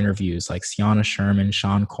 4 interviews, like Sienna Sherman,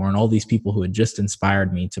 Sean Korn, all these people who had just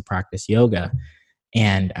inspired me to practice yoga.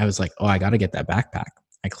 And I was like, oh, I got to get that backpack.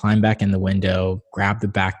 I climbed back in the window, grabbed the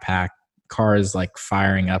backpack. Car is like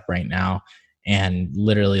firing up right now. And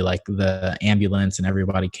literally like the ambulance and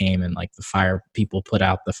everybody came, and like the fire people put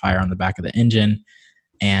out the fire on the back of the engine.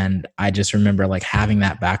 And I just remember like having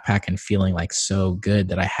that backpack and feeling like so good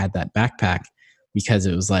that I had that backpack, because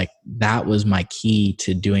it was like that was my key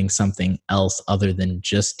to doing something else other than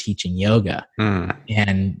just teaching yoga.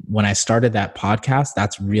 And when I started that podcast,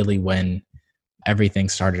 that's really when everything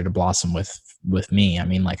started to blossom with me. I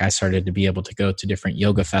mean, like I started to be able to go to different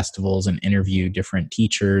yoga festivals and interview different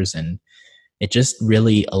teachers, and it just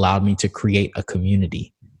really allowed me to create a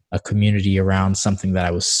community around something that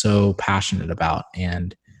I was so passionate about.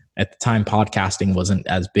 And at the time, podcasting wasn't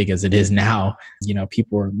as big as it is now.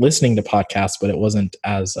 People were listening to podcasts, but it wasn't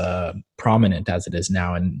as prominent as it is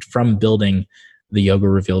now. And from building the Yoga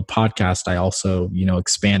Revealed podcast, I also,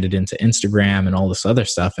 expanded into Instagram and all this other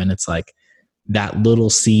stuff. And it's like that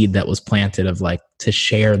little seed that was planted of like to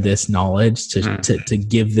share this knowledge, to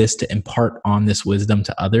give this, to impart on this wisdom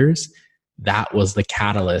to others. That was the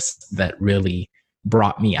catalyst that really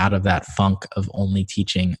brought me out of that funk of only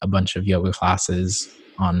teaching a bunch of yoga classes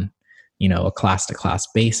on, a class to class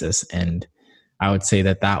basis. And I would say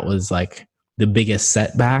that was like the biggest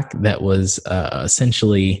setback. That was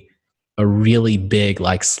essentially a really big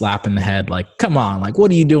like slap in the head. Like, come on, like, what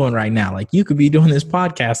are you doing right now? Like, you could be doing this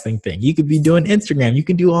podcasting thing. You could be doing Instagram. You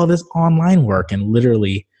can do all this online work. And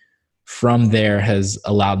literally from there has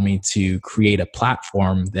allowed me to create a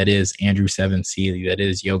platform that is Andrew 7C, that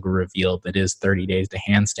is Yoga Revealed, that is 30 Days to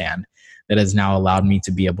Handstand, that has now allowed me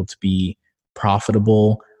to be able to be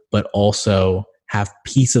profitable, but also have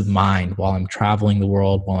peace of mind while I'm traveling the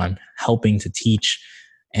world, while I'm helping to teach,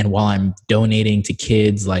 and while I'm donating to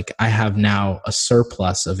kids. Like I have now a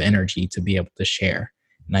surplus of energy to be able to share.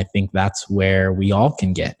 And I think that's where we all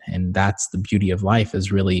can get. And that's the beauty of life,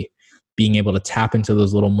 is really being able to tap into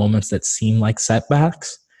those little moments that seem like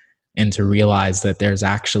setbacks, and to realize that there's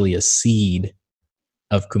actually a seed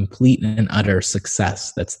of complete and utter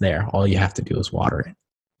success that's there. All you have to do is water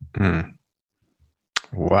it.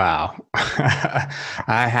 Wow.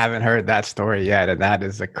 I haven't heard that story yet. And that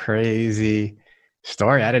is a crazy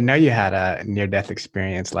story. I didn't know you had a near-death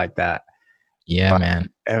experience like that. Yeah, man.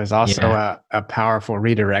 It was also a powerful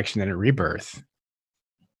redirection and a rebirth.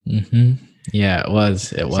 Yeah, it was.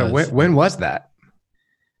 So when was that?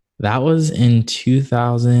 That was in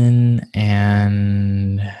 2000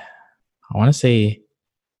 and I want to say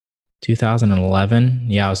 2011.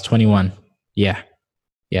 Yeah, I was 21. Yeah,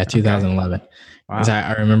 2011. Okay. Wow.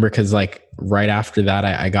 I remember because like right after that,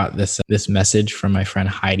 I got this message from my friend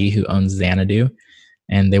Heidi, who owns Xanadu,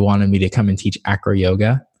 and they wanted me to come and teach acro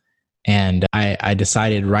yoga. And I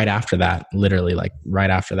decided right after that, literally like right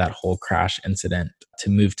after that whole crash incident, to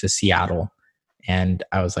move to Seattle. And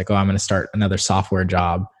I was like, oh, I'm going to start another software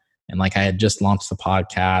job. And like I had just launched the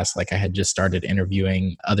podcast, like I had just started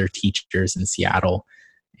interviewing other teachers in Seattle.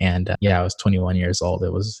 And I was 21 years old.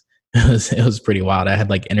 It was pretty wild. I had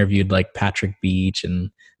like interviewed like Patrick Beach and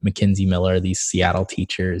Mackenzie Miller, these Seattle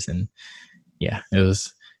teachers. And it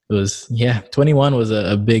was 21 was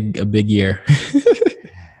a big year.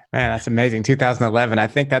 Man, that's amazing. 2011. I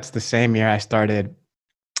think that's the same year I started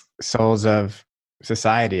Souls of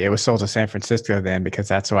Society. It was Souls of San Francisco then, because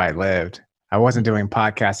that's where I lived. I wasn't doing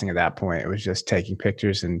podcasting at that point. It was just taking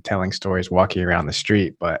pictures and telling stories, walking around the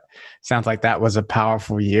street. But it sounds like that was a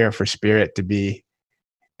powerful year for Spirit to be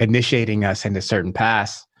initiating us into certain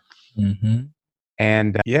paths.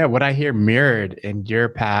 And what I hear mirrored in your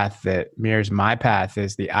path that mirrors my path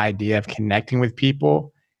is the idea of connecting with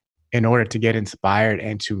people in order to get inspired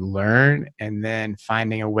and to learn, and then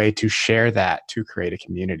finding a way to share that to create a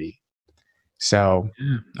community. So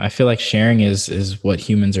I feel like sharing is what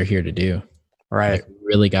humans are here to do. Right. Like we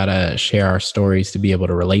really got to share our stories to be able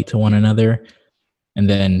to relate to one another. And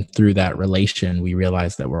then through that relation, we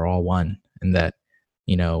realize that we're all one, and that,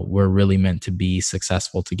 we're really meant to be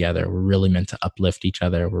successful together. We're really meant to uplift each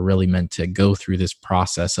other. We're really meant to go through this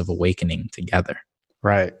process of awakening together.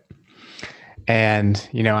 Right. And,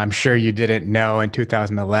 I'm sure you didn't know in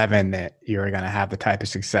 2011 that you were going to have the type of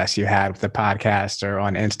success you had with the podcast or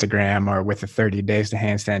on Instagram or with the 30 Days to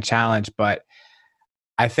Handstand Challenge. But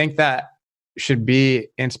I think that should be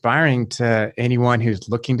inspiring to anyone who's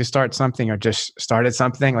looking to start something or just started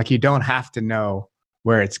something. Like, you don't have to know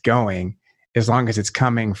where it's going as long as it's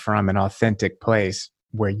coming from an authentic place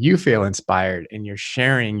where you feel inspired and you're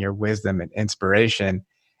sharing your wisdom and inspiration.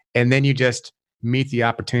 And then you just meet the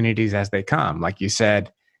opportunities as they come. Like you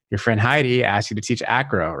said, your friend Heidi asked you to teach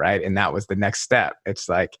acro, right? And that was the next step. It's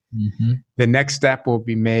like the next step will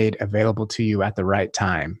be made available to you at the right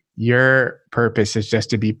time. Your purpose is just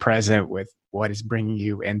to be present with what is bringing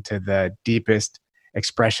you into the deepest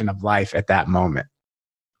expression of life at that moment.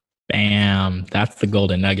 Bam. That's the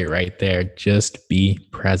golden nugget right there. Just be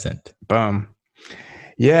present. Boom.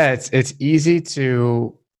 Yeah, it's easy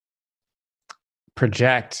to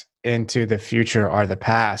project into the future or the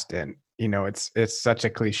past. And, it's such a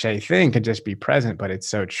cliche thing to just be present, but it's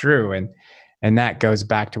so true. And that goes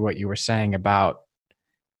back to what you were saying about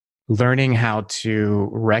learning how to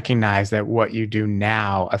recognize that what you do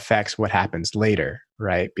now affects what happens later,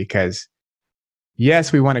 right? Because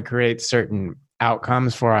yes, we want to create certain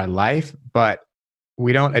outcomes for our life, but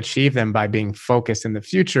we don't achieve them by being focused in the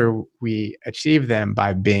future. We achieve them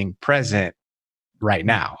by being present right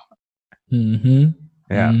now. Mm-hmm.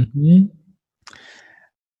 Yeah. Mm-hmm.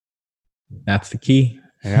 That's the key.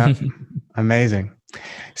 Yeah. Amazing.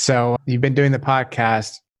 So you've been doing the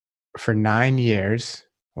podcast for 9 years.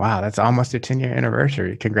 Wow, that's almost a 10-year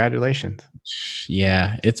anniversary. Congratulations.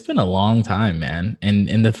 Yeah, it's been a long time, man.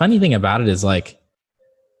 And the funny thing about it is, like,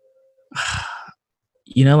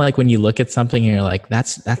 like when you look at something and you're like,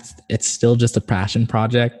 that's it's still just a passion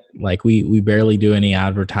project. Like, we barely do any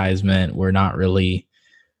advertisement. We're not really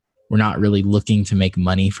looking to make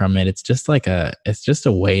money from it. It's just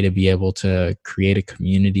a way to be able to create a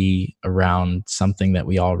community around something that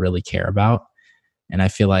we all really care about. And I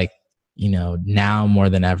feel like, now more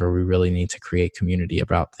than ever, we really need to create community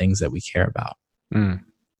about things that we care about.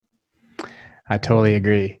 I totally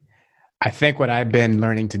agree. I think what I've been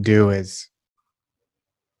learning to do is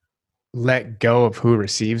let go of who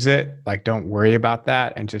receives it. Like, don't worry about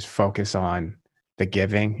that and just focus on the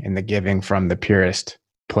giving, and the giving from the purest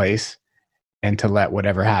place, and to let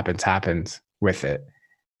whatever happens with it.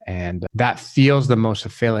 And that feels the most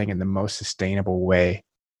fulfilling and the most sustainable way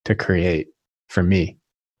to create for me.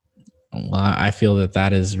 Well, I feel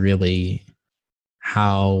that is really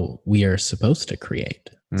how we are supposed to create.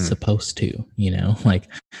 Supposed to,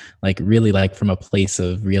 like really, like, from a place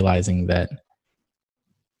of realizing that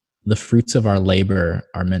the fruits of our labor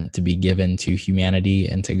are meant to be given to humanity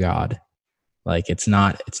and to God. Like, it's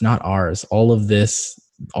not ours. All this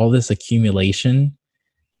accumulation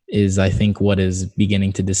is, I think, what is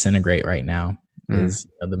beginning to disintegrate right now. Is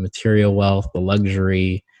the material wealth, the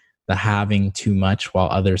luxury, the having too much while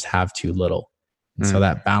others have too little. And so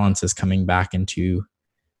that balance is coming back into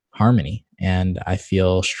harmony. And I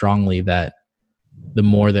feel strongly that the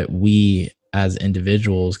more that we as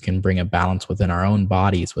individuals can bring a balance within our own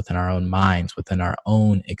bodies, within our own minds, within our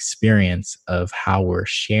own experience of how we're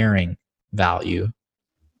sharing value,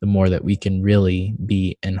 the more that we can really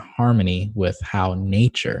be in harmony with how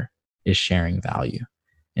nature is sharing value,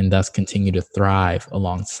 and thus continue to thrive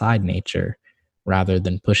alongside nature rather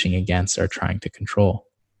than pushing against or trying to control.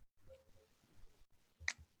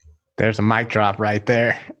 There's a mic drop right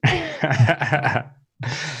there.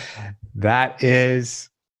 That is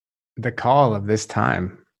the call of this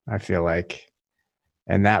time, I feel like.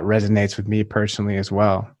 And that resonates with me personally as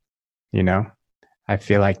well. I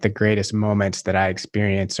feel like the greatest moments that I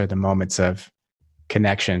experience are the moments of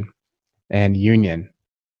connection and union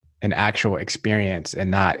and actual experience, and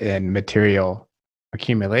not in material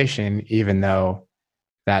accumulation, even though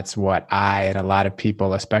that's what I and a lot of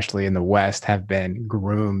people, especially in the West, have been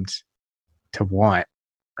groomed to want,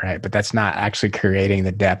 right? But that's not actually creating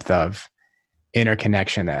the depth of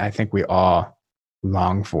interconnection that I think we all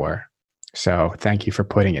long for. So thank you for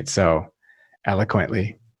putting it so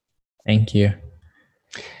eloquently. Thank you.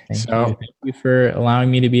 Thank you for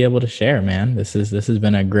allowing me to be able to share, man. This has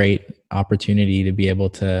been a great opportunity to be able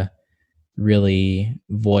to really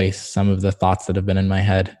voice some of the thoughts that have been in my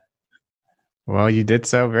head. Well, you did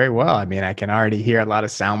so very well. I mean, I can already hear a lot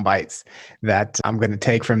of sound bites that I'm going to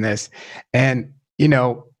take from this. And,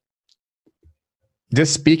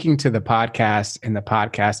 just speaking to the podcast and the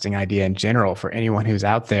podcasting idea in general, for anyone who's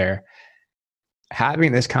out there,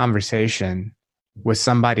 having this conversation with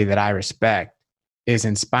somebody that I respect is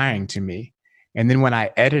inspiring to me. And then when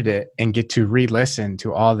I edit it and get to re-listen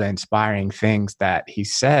to all the inspiring things that he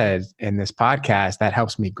said in this podcast, that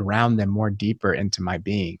helps me ground them more deeper into my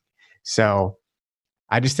being. So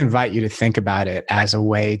I just invite you to think about it as a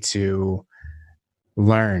way to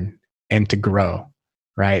learn and to grow,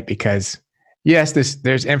 right? Because yes,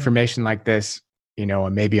 there's information like this,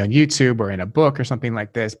 maybe on YouTube or in a book or something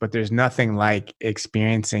like this, but there's nothing like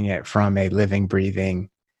experiencing it from a living, breathing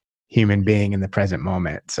human being in the present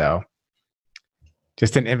moment. So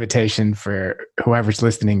just an invitation for whoever's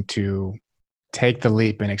listening to take the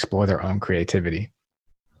leap and explore their own creativity.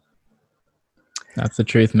 That's the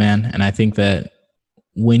truth, man. And I think that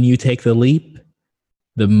when you take the leap,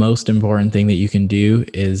 the most important thing that you can do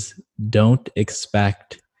is don't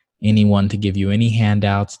expect anyone to give you any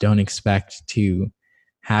handouts. Don't expect to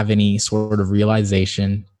have any sort of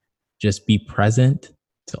realization. Just be present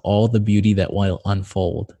to all the beauty that will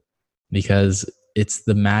unfold, because it's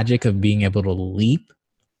the magic of being able to leap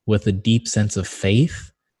with a deep sense of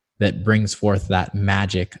faith that brings forth that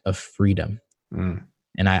magic of freedom.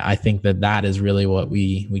 And I think that is really what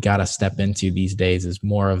we got to step into these days, is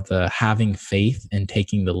more of the having faith and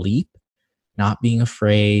taking the leap, not being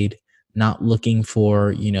afraid, not looking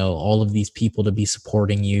for, all of these people to be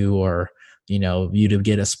supporting you, or, you to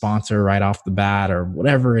get a sponsor right off the bat or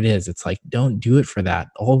whatever it is. It's like, don't do it for that.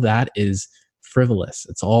 All that is frivolous.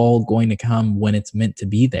 It's all going to come when it's meant to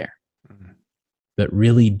be there. But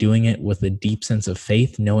really doing it with a deep sense of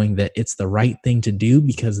faith, knowing that it's the right thing to do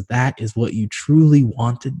because that is what you truly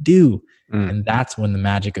want to do. And that's when the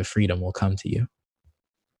magic of freedom will come to you.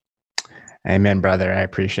 Amen, brother. I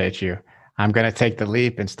appreciate you. I'm going to take the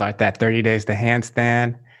leap and start that 30 days to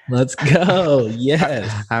handstand. Let's go.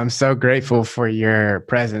 Yes. I'm so grateful for your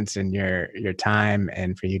presence and your time,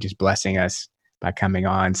 and for you just blessing us by coming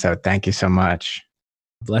on. So thank you so much.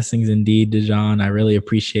 Blessings indeed, Dejan. I really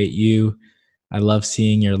appreciate you. I love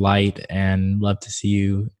seeing your light and love to see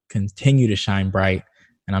you continue to shine bright.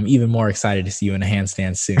 And I'm even more excited to see you in a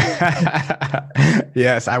handstand soon.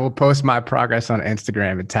 Yes, I will post my progress on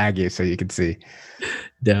Instagram and tag you so you can see.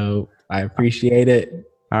 Dope. I appreciate it.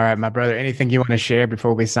 All right, my brother, anything you want to share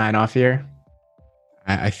before we sign off here?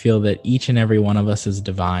 I feel that each and every one of us is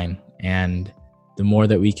divine. And the more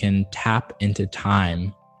that we can tap into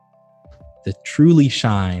time to truly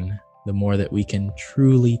shine, the more that we can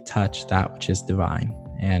truly touch that which is divine.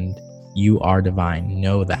 And you are divine.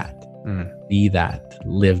 Know that. Be that.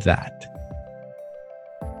 Live that.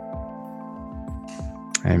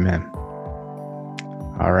 Amen.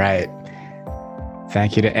 All right.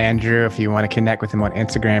 Thank you to Andrew. If you want to connect with him on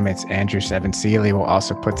Instagram, it's Andrew7Seeley. We'll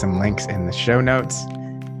also put some links in the show notes.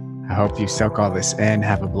 I hope you soak all this in.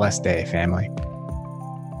 Have a blessed day, family.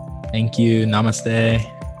 Thank you. Namaste.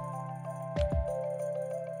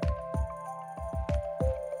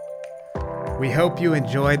 We hope you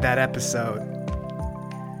enjoyed that episode.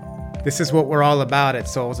 This is what we're all about at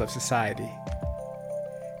Souls of Society.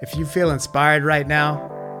 If you feel inspired right now,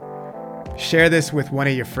 share this with one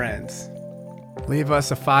of your friends. Leave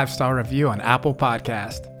us a 5-star review on Apple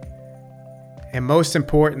Podcast. And most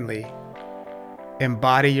importantly,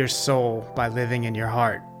 embody your soul by living in your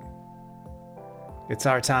heart. It's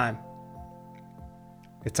our time.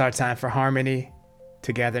 It's our time for harmony,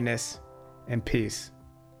 togetherness, and peace.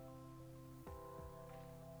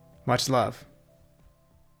 Much love.